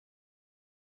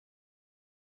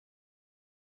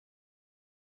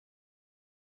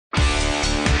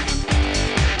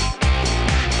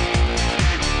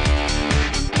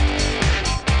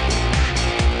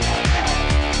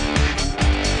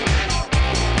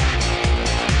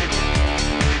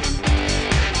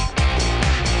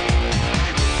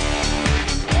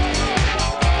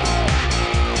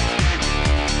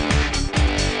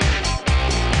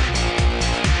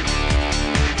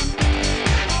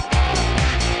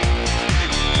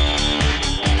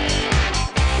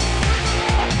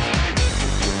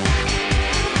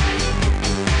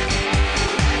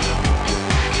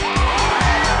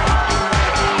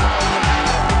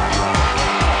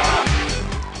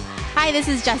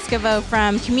is Jessica Vo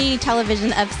from Community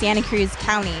Television of Santa Cruz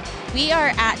County. We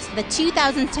are at the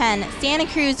 2010 Santa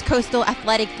Cruz Coastal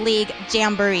Athletic League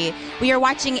Jamboree. We are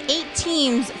watching 8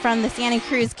 teams from the Santa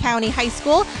Cruz County High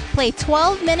School play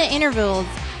 12-minute intervals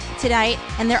tonight,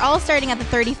 and they're all starting at the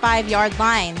 35-yard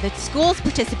line. The schools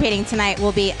participating tonight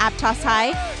will be Aptos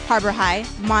High, Harbor High,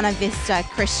 Monta Vista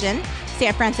Christian,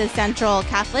 San Francisco Central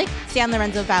Catholic, San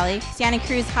Lorenzo Valley, Santa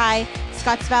Cruz High,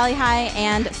 Scotts Valley High,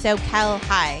 and SCCAL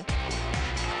High.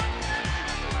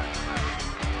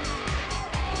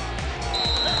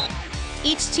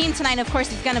 Each team tonight, of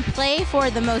course, is going to play for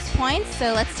the most points,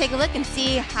 so let's take a look and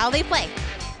see how they play.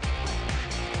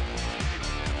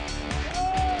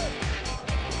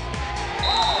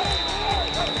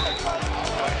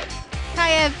 I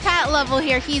have Pat Lovell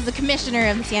here. He's the commissioner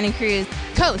of the Santa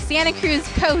Cruz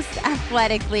Coast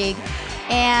Athletic League.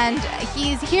 And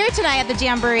he's here tonight at the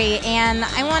Jamboree, and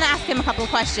I want to ask him a couple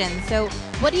of questions. So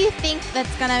what do you think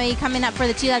that's going to be coming up for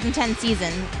the 2010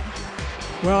 season?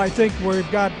 Well, I think we've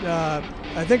got,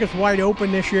 I think it's wide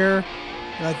open this year.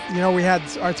 You know, we had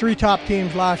our 3 top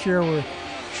teams last year were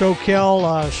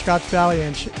SCCAL, Scotts Valley,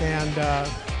 and see,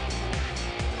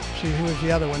 who was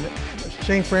the other one?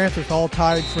 St. Francis, all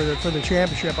tied for the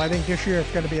championship. I think this year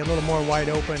it's going to be a little more wide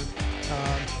open.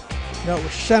 No, it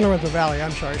was San Lorenzo Valley,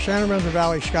 I'm sorry. San Lorenzo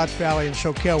Valley, Scotts Valley, and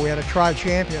SCCAL. We had a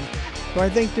tri-champion. So I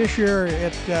think this year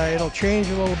it'll change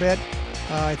a little bit.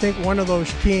 I think one of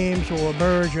those teams will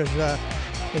emerge as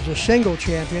a single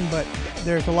champion, but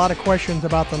there's a lot of questions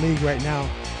about the league right now.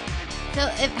 So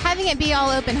having it be all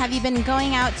open, have you been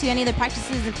going out to any of the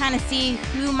practices and kind of see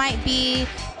who might be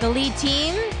the lead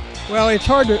team? Well, it's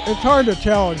hard to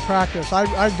tell in practice.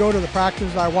 I go to the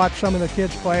practices, I watch some of the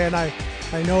kids play, and I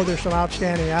know there's some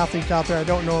outstanding athletes out there. I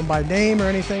don't know them by name or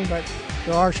anything, but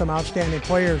there are some outstanding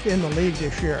players in the league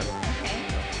this year.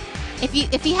 Okay.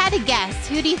 If you had to guess,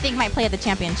 who do you think might play at the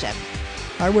championship?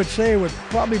 I would say it would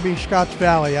probably be Scotts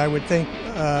Valley. I would think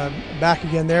back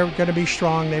again, they're going to be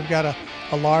strong. They've got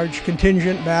a large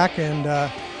contingent back, and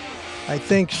I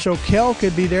think SCCAL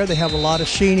could be there. They have a lot of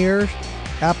seniors.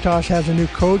 Aptos has a new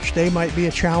coach. They might be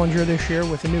a challenger this year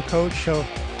with a new coach, so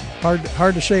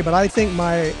hard to say, but I think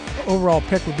my overall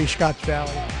pick would be Scotts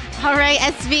Valley. All right,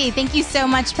 SV, thank you so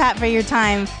much, Pat, for your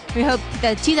time. We hope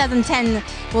the 2010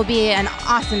 will be an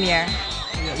awesome year.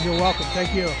 You're welcome.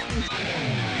 Thank you.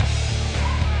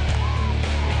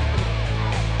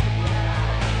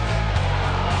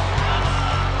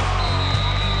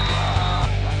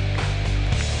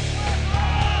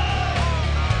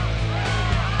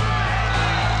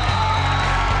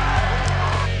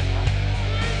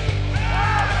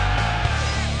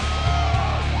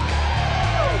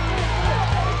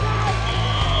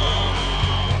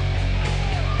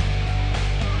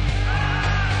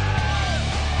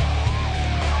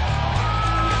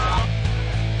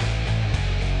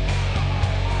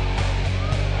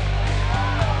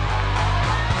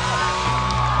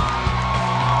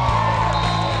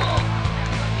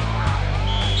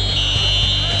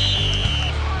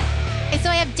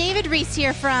 Reese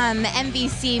here from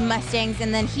MVC Mustangs,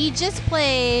 and then he just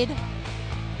played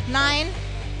 9-0?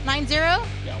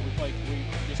 Yeah, we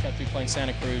just got through playing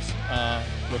Santa Cruz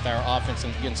with our offense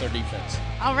and against our defense.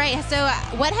 All right, so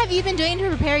what have you been doing to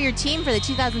prepare your team for the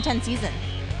 2010 season?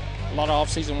 A lot of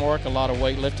off-season work, a lot of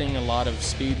weightlifting, a lot of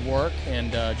speed work,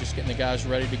 and just getting the guys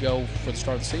ready to go for the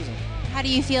start of the season. How do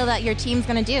you feel that your team's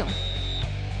going to do?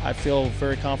 I feel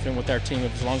very confident with our team.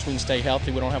 As long as we can stay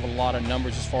healthy, we don't have a lot of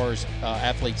numbers as far as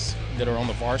athletes that are on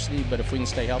the varsity, but if we can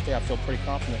stay healthy, I feel pretty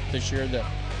confident this year that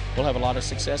we'll have a lot of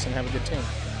success and have a good team.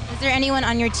 Is there anyone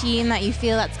on your team that you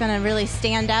feel that's going to really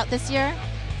stand out this year?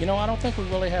 You know, I don't think we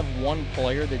really have one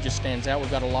player that just stands out. We've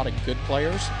got a lot of good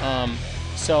players.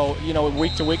 So, you know,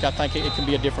 week to week, I think it can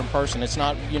be a different person. It's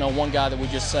not, you know, one guy that we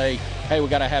just say, hey, we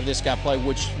got to have this guy play,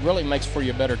 which really makes for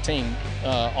you a better team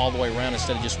all the way around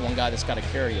instead of just one guy that's got to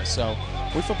carry you. So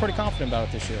we feel pretty confident about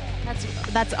it this year.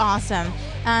 That's awesome.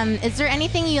 Is there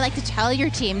anything you like to tell your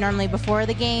team normally before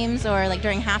the games or like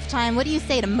during halftime? What do you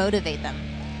say to motivate them?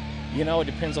 You know, it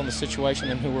depends on the situation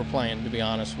and who we're playing, to be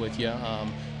honest with you.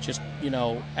 Just, you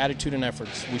know, attitude and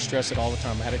efforts. We stress it all the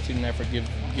time. Attitude and effort.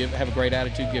 Have a great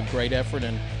attitude, give great effort,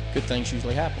 and good things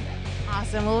usually happen.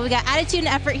 Awesome. Well, we got attitude and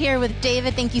effort here with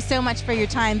David. Thank you so much for your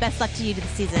time. Best luck to you to the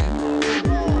season.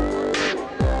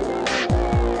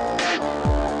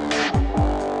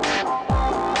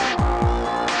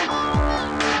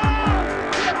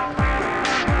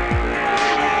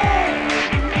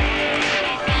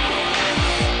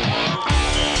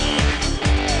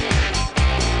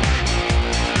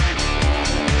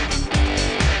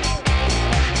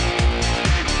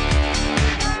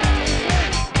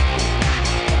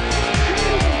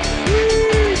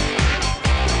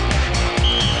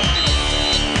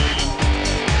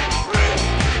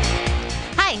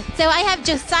 So I have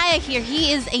Josiah here.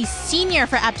 He is a senior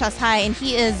for Aptos High, and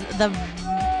he is the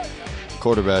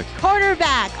quarterback.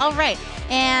 All right.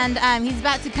 And he's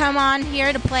about to come on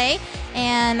here to play.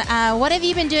 And what have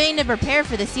you been doing to prepare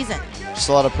for this season? Just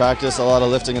a lot of practice, a lot of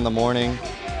lifting in the morning,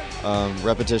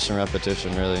 repetition,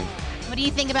 really. What do you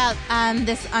think about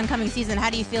this oncoming season? How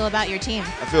do you feel about your team?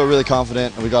 I feel really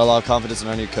confident. We got a lot of confidence in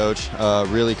our new coach.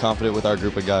 Really confident with our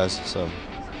group of guys. So.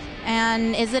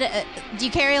 And do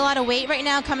you carry a lot of weight right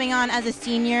now, coming on as a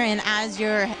senior and as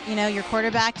your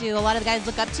quarterback? Do a lot of the guys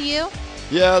look up to you?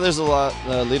 Yeah, there's a lot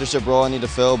leadership role I need to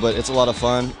fill, but it's a lot of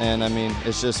fun. And I mean,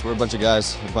 it's just we're a bunch of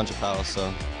guys, a bunch of pals.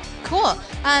 So. Cool.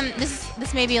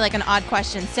 This may be like an odd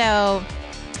question. So.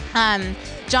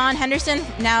 John Henderson,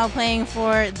 now playing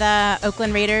for the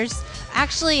Oakland Raiders,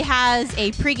 actually has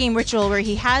a pregame ritual where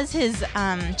he has his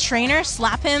trainer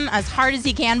slap him as hard as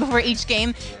he can before each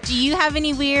game. Do you have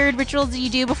any weird rituals that you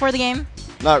do before the game?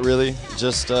 Not really.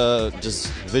 Just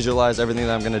visualize everything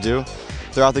that I'm going to do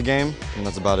throughout the game, and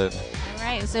that's about it. All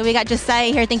right, so we got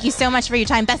Josiah here. Thank you so much for your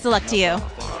time. Best of luck to you.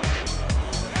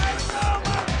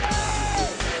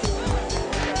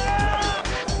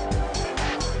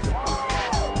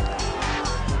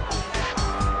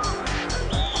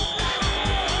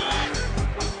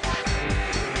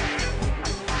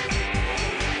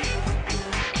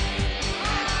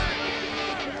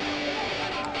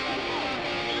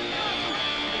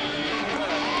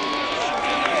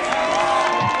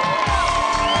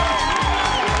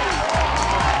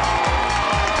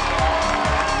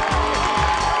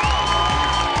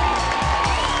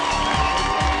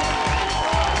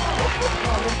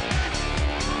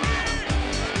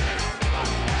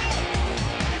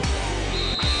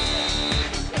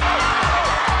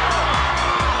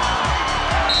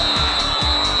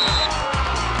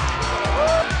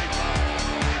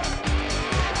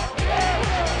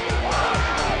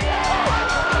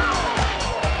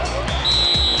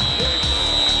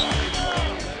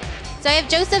 So I have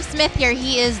Joseph Smith here.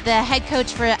 He is the head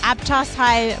coach for Aptos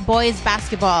High boys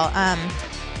basketball.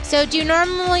 So do you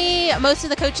most of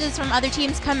the coaches from other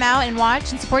teams come out and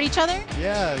watch and support each other?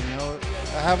 Yeah,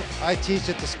 I teach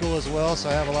at the school as well, so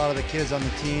I have a lot of the kids on the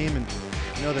team and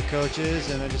know the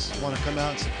coaches, and I just want to come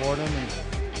out and support them, and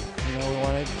we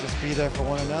want to just be there for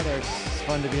one another. It's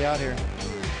fun to be out here.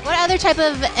 What other type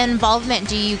of involvement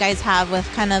do you guys have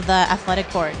with kind of the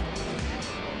athletic board?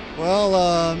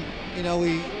 Well,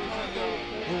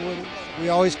 we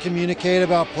always communicate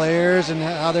about players and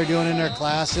how they're doing in their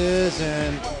classes,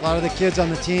 and a lot of the kids on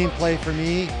the team play for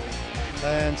me,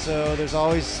 and so there's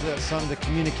always something to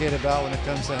communicate about when it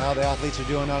comes to how the athletes are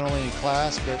doing, not only in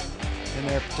class but in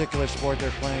their particular sport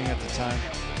they're playing at the time.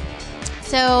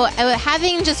 So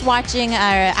watching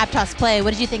Aptos play,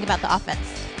 what did you think about the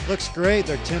offense? Looks great.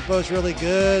 Their tempo's really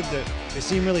good. They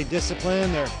seem really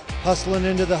disciplined. They're hustling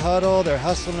into the huddle. They're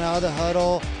hustling out of the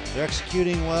huddle. They're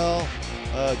executing well.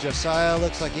 Josiah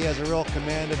looks like he has a real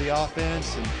command of the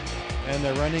offense, and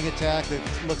their running attack, it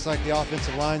looks like the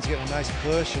offensive line's getting a nice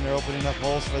push, and they're opening up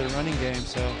holes for the running game,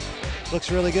 so it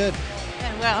looks really good.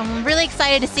 Well, I'm really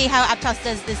excited to see how Aptos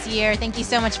does this year. Thank you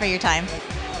so much for your time.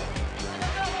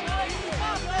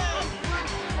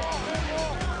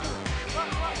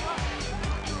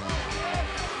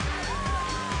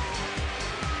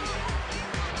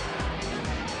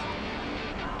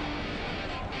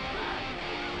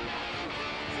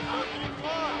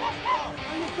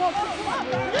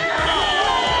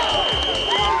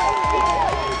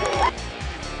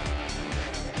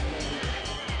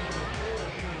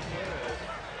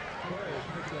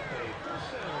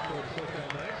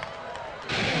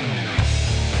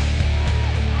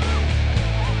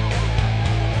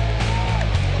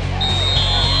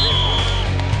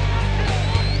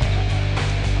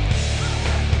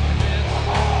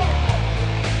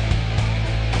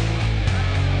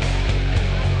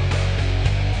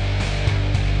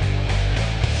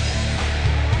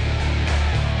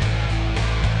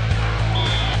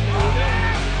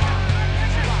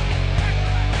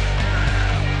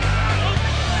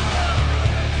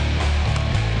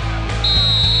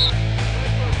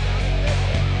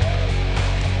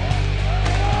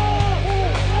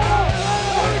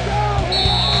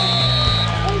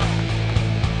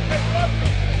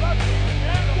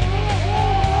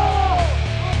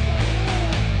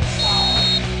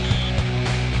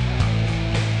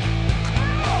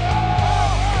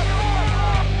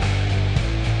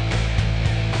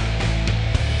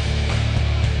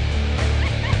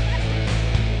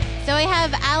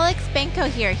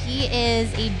 Here. He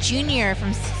is a junior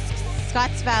from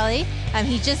Scotts Valley.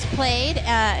 He just played.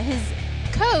 His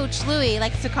coach, Louie,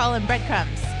 likes to call him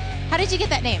Breadcrumbs. How did you get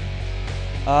that name?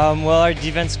 Well, our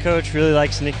defense coach really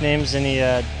likes nicknames, and he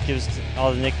gives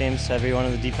all the nicknames to every one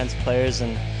of the defensive players.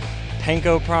 And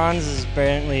panko prawns is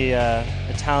apparently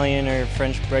Italian or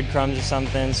French breadcrumbs or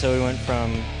something, so we went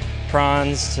from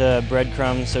prawns to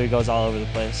breadcrumbs, so he goes all over the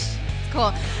place.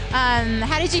 Cool.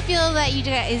 How did you feel that you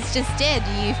guys just did?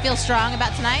 Do you feel strong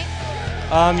about tonight?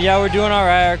 Yeah, we're doing all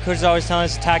right. Our coach is always telling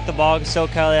us to attack the ball.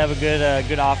 SCCAL, they have a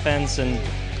good offense, and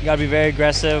you got to be very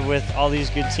aggressive with all these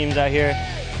good teams out here.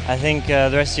 I think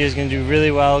the rest of the year is going to do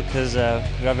really well because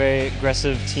we got a very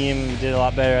aggressive team. We did a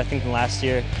lot better, I think, than last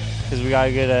year because we got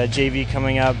a good JV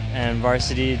coming up, and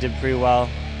varsity did pretty well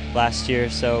last year,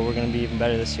 so we're going to be even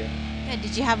better this year. Good.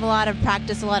 Did you have a lot of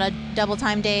practice, a lot of double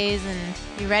time days, and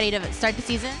you ready to start the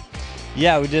season?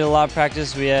 Yeah, we did a lot of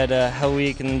practice. We had Hell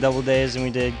Week and double days, and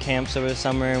we did camps over the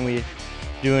summer, and we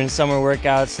doing summer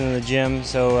workouts in the gym.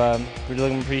 So we're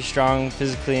looking pretty strong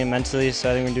physically and mentally, so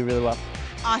I think we're going to do really well.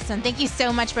 Awesome. Thank you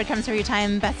so much, Breadcrumbs, for your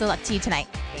time. Best of luck to you tonight.